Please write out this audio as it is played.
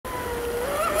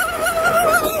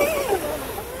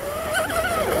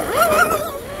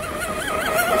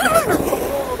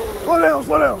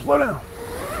down, slow down.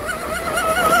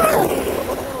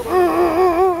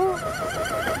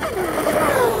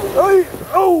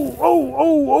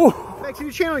 Oh. Back to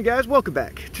the channel, guys. Welcome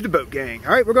back to the Boat Gang.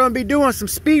 All right, we're going to be doing some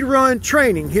speed run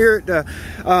training here at the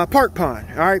park pond.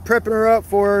 All right, prepping her up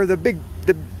for the big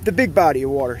body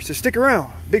of water. So stick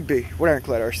around. Big B, what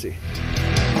Ironclad RC.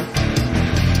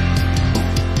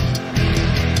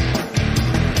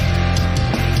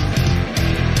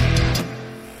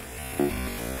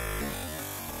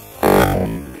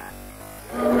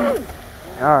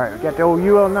 All right, we got the old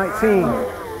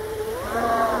UL-19.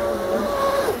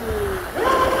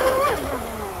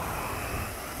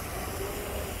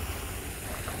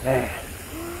 Man.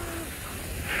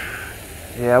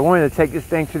 Yeah, I wanted to take this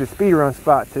thing to the speed run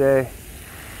spot today.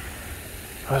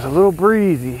 It was a little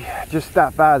breezy. I just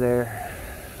stopped by there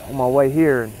on my way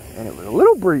here and it was a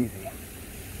little breezy.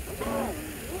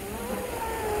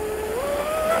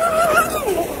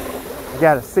 I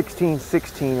got a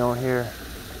 16-16 on here.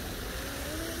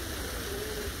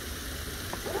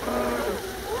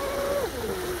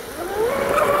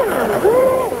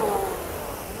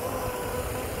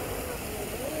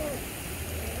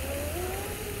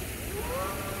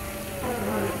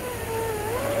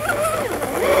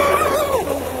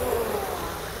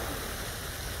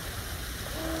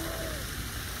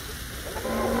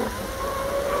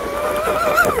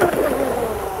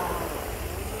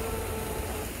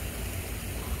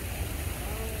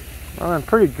 Running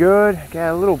pretty good.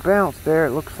 Got a little bounce there,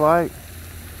 it looks like.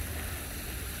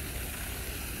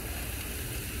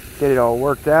 Get it all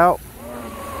worked out.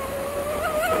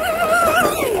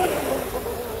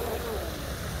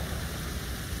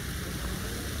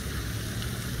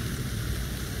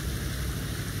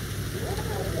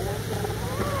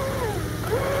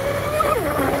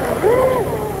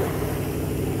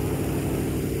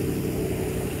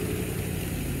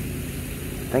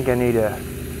 I think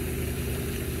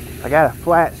I got a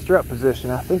flat strut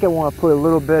position. I think I want to put a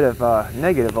little bit of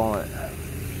negative on it.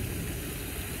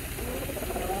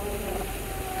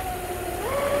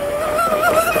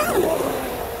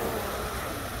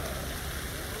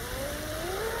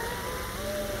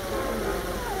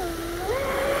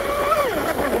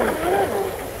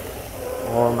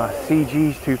 Or my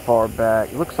CG's too far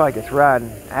back. It looks like it's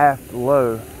riding aft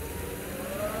low.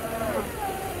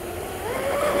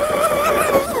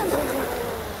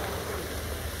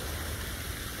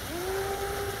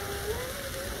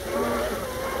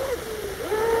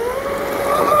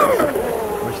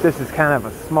 This is kind of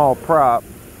a small prop.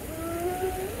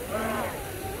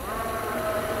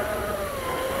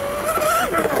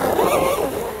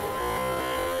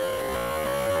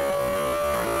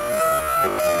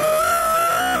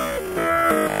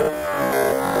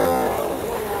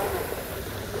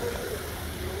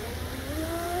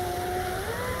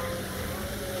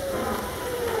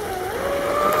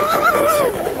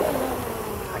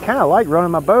 I kind of like running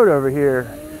my boat over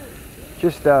here.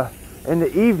 Just in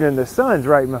the evening, the sun's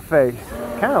right in my face.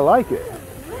 Kind of like it.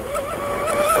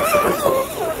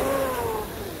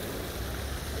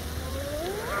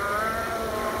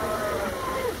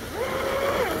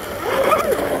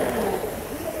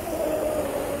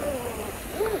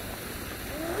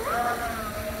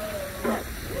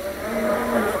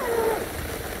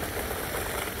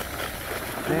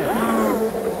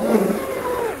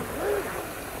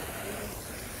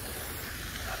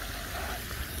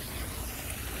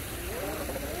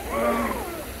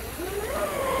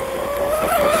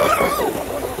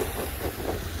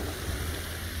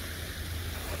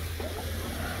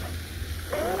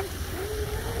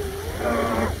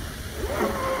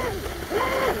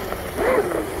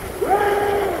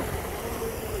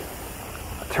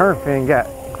 Turn fin got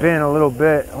bent a little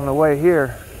bit on the way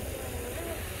here.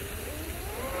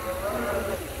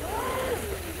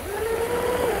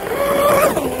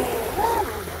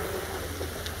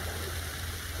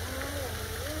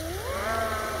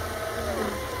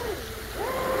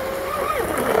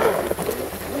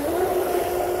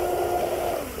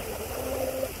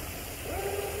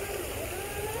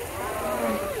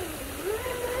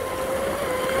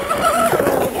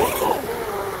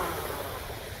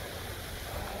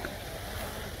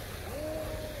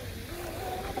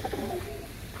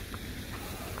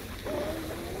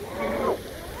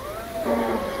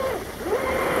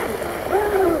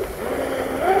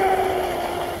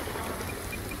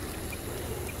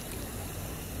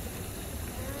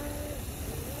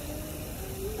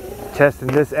 Testing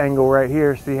this angle right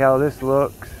here, see how this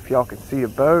looks, if y'all can see a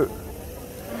boat.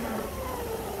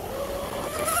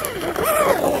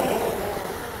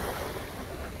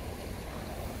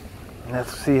 And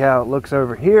let's see how it looks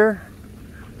over here.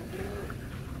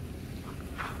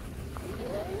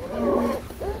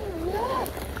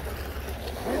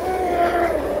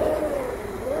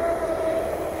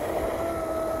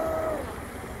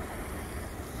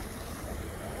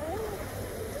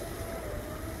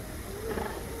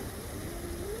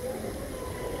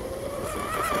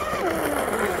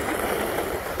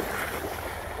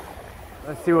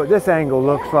 Let's see what this angle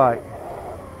looks like.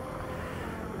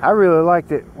 I really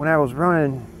liked it when I was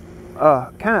running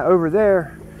kind of over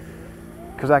there,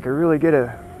 because I could really get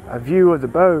a view of the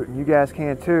boat, and you guys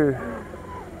can too.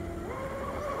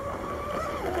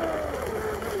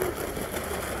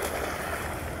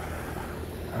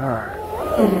 All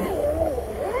right.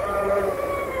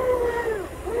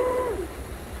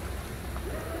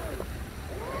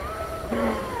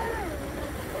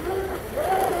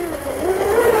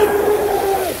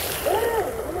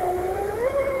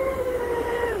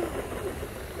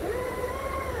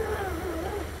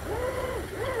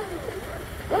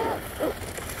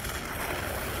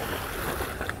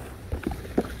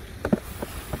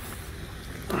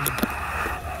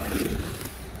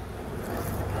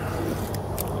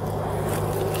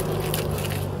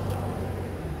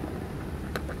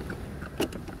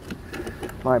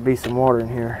 Might be some water in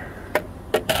here.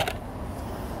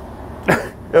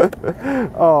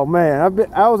 Oh man,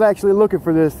 I was actually looking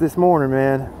for this morning,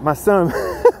 man. My son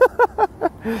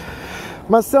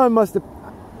must have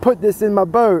put this in my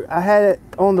boat. I had it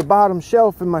on the bottom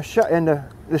shelf in my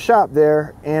the shop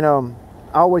there, and I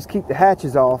always keep the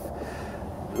hatches off,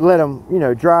 let them, you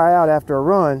know, dry out after a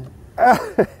run.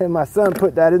 And my son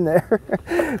put that in there.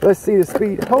 Let's see the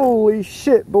speed. Holy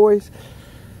shit, boys.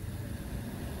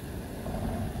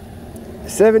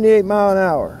 78 miles an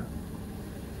hour.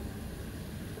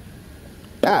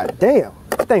 God damn,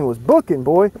 that thing was booking,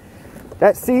 boy.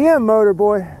 That CM motor,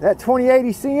 boy, that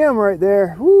 2080 CM right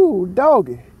there. Woo,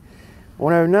 doggy.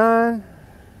 109,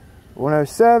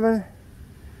 107,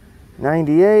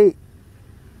 98,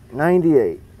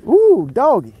 98. Woo,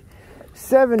 doggy.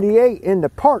 78 in the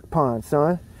park pond,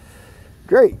 son.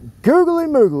 Great googly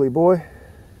moogly, boy.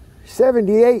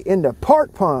 78 in the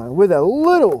park pond with a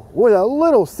little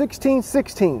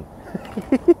 1616.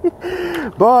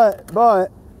 but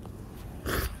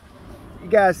you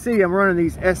guys see I'm running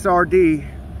these SRD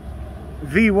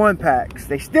V1 packs.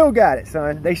 They still got it,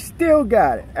 son. They still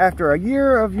got it. After a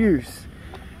year of use,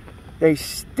 they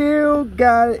still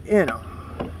got it in them.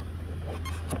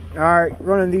 All right,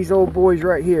 running these old boys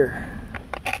right here.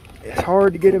 It's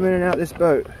hard to get them in and out of this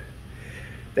boat.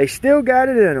 They still got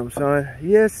it in them, son.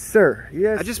 Yes, sir.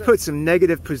 Yes. I just put some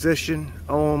negative position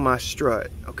on my strut.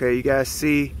 Okay, you guys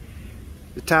see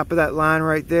the top of that line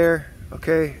right there?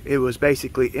 Okay, it was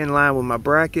basically in line with my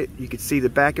bracket. You could see the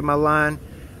back of my line.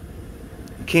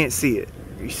 You can't see it.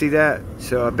 You see that?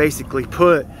 So I basically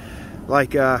put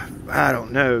like I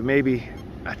don't know, maybe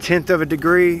a 1/10 of a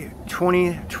degree,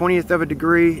 20th of a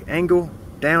degree angle,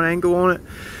 down angle on it.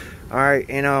 All right,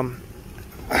 and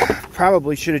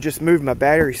probably should have just moved my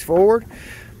batteries forward,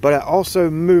 but I also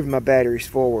moved my batteries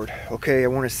forward. Okay, I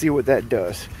want to see what that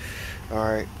does. All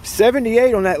right,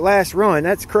 78 on that last run.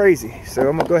 That's crazy. So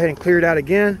I'm gonna go ahead and clear it out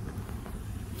again.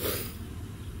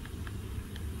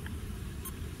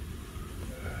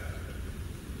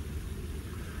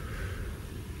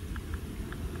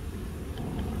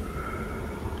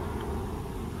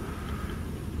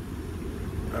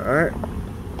 All right.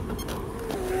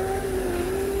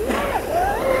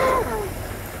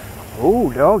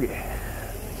 Oh, doggy.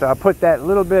 So I put that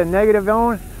little bit of negative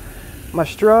on my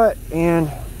strut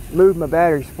and moved my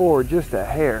batteries forward just a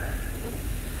hair.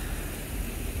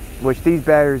 Which these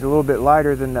batteries are a little bit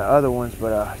lighter than the other ones,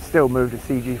 but I still moved the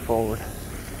CG forward.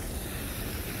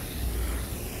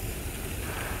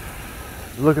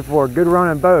 Looking for a good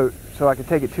running boat so I can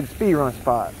take it to the speed run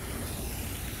spot.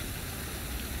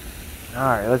 All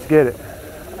right, let's get it.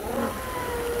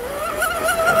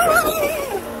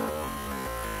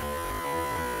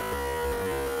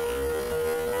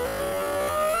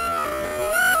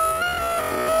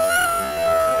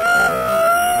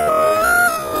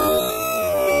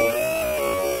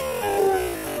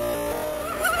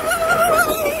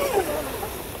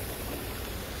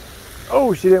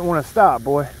 Oh, she didn't want to stop,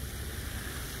 boy.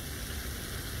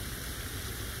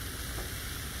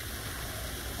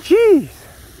 Jeez.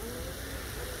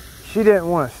 She didn't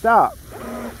want to stop.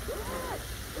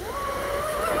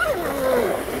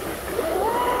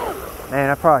 Man,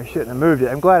 I probably shouldn't have moved it.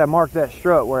 I'm glad I marked that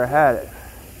strut where I had it.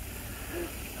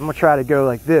 I'm going to try to go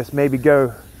like this. Maybe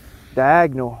go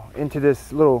diagonal into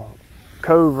this little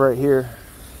cove right here.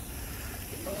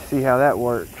 See how that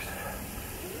works.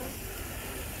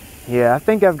 Yeah, I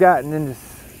think I've gotten into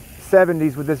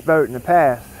 70s with this boat in the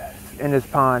past, in this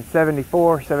pond.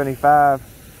 74, 75.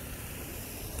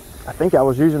 I think I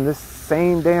was using this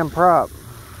same damn prop.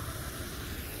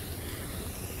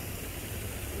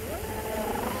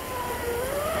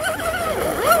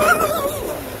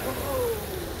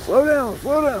 Slow down,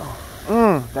 slow down.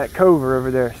 That cover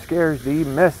over there scares the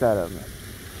mess out of me.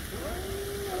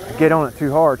 I get on it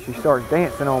too hard, she starts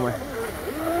dancing on me.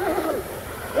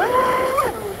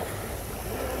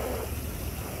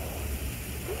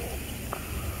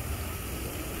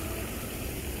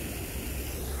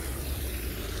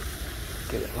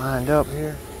 Get it lined up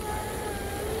here.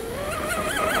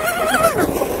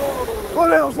 Slow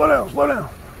down, slow down, slow down.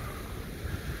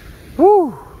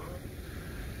 Woo!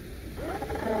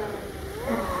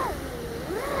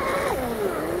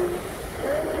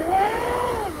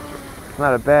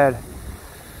 Not a bad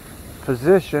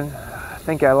position. I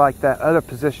think I like that other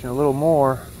position a little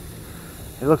more.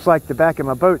 It looks like the back of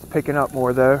my boat's picking up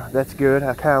more though. That's good.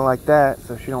 I kind of like that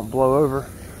so she don't blow over.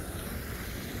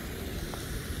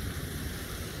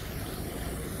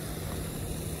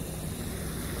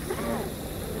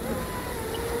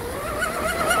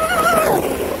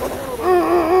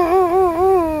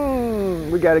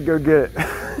 We gotta go get it.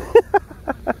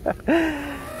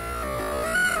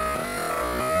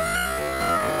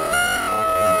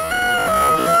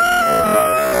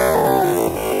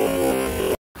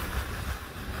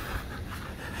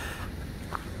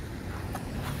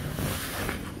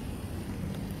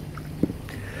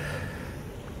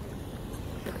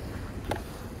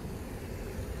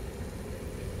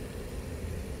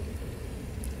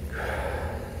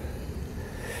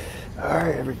 All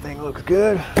right, everything looks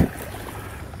good.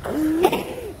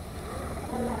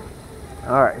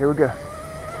 All right, here we go. Hey,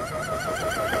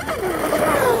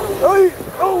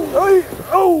 oh, hey,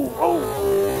 oh, oh,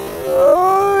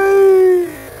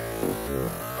 hey,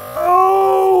 oh,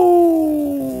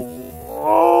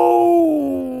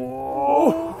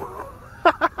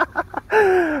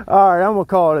 oh. All right, I'm gonna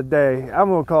call it a day. I'm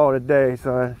gonna call it a day,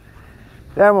 son.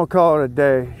 I'm gonna call it a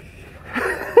day.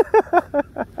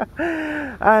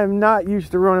 I am not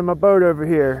used to running my boat over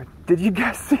here. Did you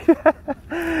guys see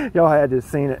that? Y'all had to have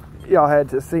seen it. Y'all had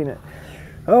to have seen it.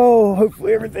 Oh,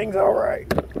 hopefully everything's all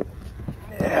right.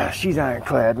 Yeah, she's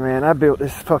ironclad, man. I built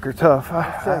this fucker tough.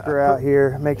 I check her out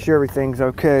here, make sure everything's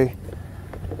okay.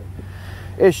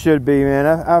 It should be, man.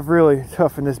 I've really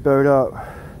toughened this boat up.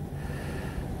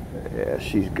 Yeah,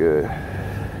 she's good.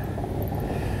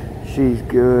 She's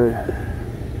good.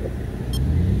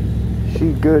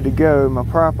 She's good to go. My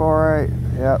prop all right.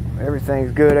 Yep,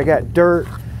 everything's good. I got dirt.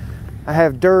 I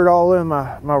have dirt all in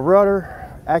my rudder.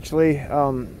 Actually,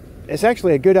 it's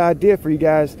actually a good idea for you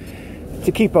guys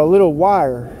to keep a little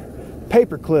wire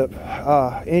paper clip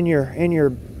in your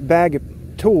bag of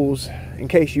tools in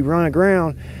case you run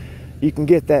aground. You can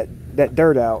get that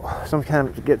dirt out.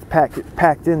 Sometimes it gets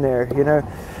packed in there, you know.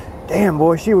 Damn,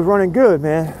 boy, she was running good,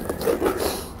 man.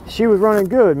 She was running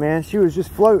good, man. She was just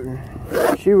floating.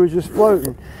 She was just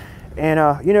floating.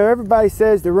 And you know, everybody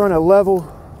says to run a level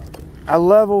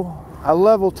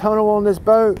tunnel on this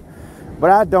boat,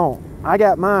 but I don't. I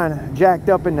got mine jacked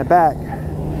up in the back.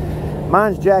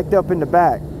 Mine's jacked up in the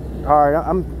back. All right,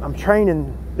 I'm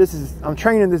training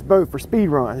this boat for speed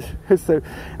runs. So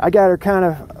I got her kind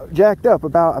of jacked up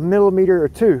about a millimeter or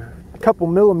two, a couple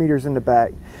millimeters in the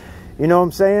back. You know what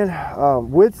I'm saying?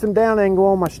 With some down angle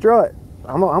on my strut,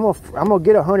 I'm gonna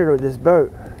get 100 with this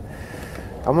boat.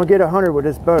 I'm gonna get 100 with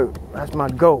this boat. That's my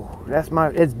goal.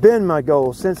 It's been my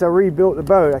goal since I rebuilt the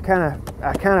boat. I kind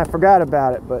of forgot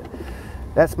about it, but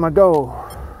that's my goal.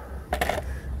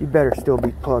 You better still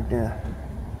be plugged in.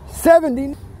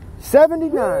 79.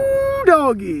 Woo,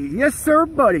 doggy. Yes, sir,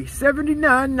 buddy.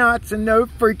 79 knots and no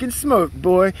freaking smoke,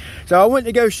 boy. So I went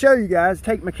to go show you guys,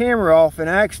 take my camera off and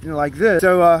acting like this.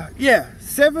 So, yeah,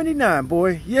 79,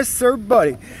 boy. Yes, sir,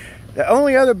 buddy. The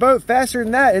only other boat faster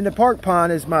than that in the park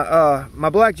pond is my my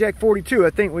Blackjack 42. I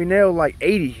think we nailed like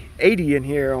 80 in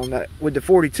here on that with the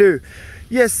 42.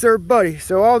 Yes, sir, buddy.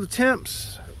 So all the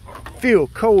temps feel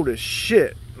cold as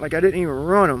shit. Like I didn't even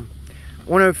run them.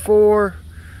 104,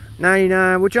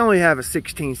 99, which I only have a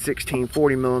 16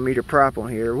 40 millimeter prop on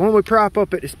here. When we prop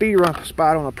up at the speed run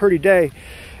spot on a pretty day,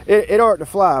 it ought to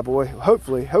fly, boy.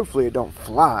 Hopefully it don't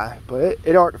fly, but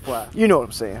it ought to fly. You know what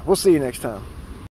I'm saying. We'll see you next time.